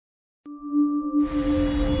Paul,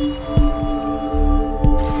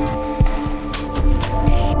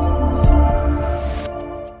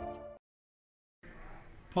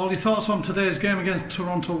 your thoughts on today's game against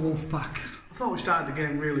Toronto Wolfpack? I thought we started the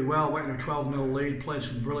game really well, went in a 12-0 lead, played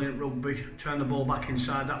some brilliant rugby, turned the ball back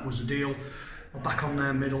inside, that was the deal. We're back on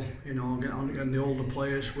their middle, you know, getting the older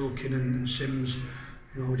players, Wilkin and Sims.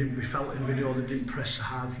 You know, we felt in video they didn't press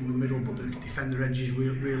hard from the middle, but they defend their edges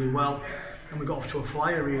really well. And we got off to a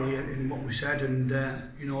flyer really in what we said, and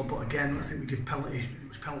you know, but again, I think we give penalty. It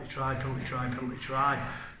was penalty try,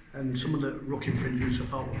 and some of the ruck infringements I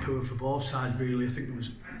thought were poor for both sides really. I think there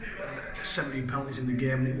was 17 penalties in the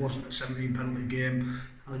game, and it wasn't a 17 penalty game.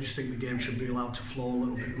 And I just think the game should be allowed to flow a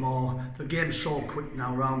little bit more. The game's so quick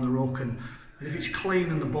now around the ruck, and if it's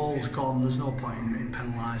clean and the ball's gone, there's no point in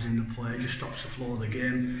penalising the play. It just stops the flow of the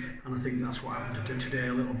game, and I think that's what happened today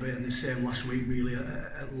a little bit, and the same last week really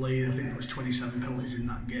at Leigh. I think there was 27 penalties in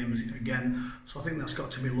that game again, so I think that's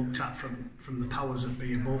got to be looked at from the powers that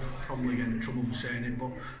be above. Probably getting in trouble for saying it,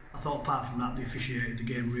 but I thought apart from that they officiated the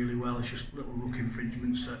game really well. It's just little ruck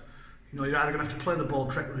infringements that, you know, you're either going to have to play the ball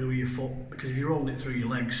correctly with your foot, because if you're holding it through your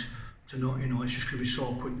legs, to know, you know, it's just going to be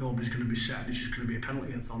so quick, nobody's going to be set, and it's just going to be a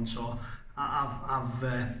penalty-a-thon. So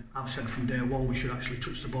I've said from day one we should actually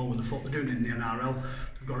touch the ball with the foot. They're doing it in the NRL.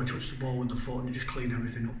 They've got to touch the ball with the foot and just clean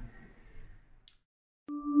everything up.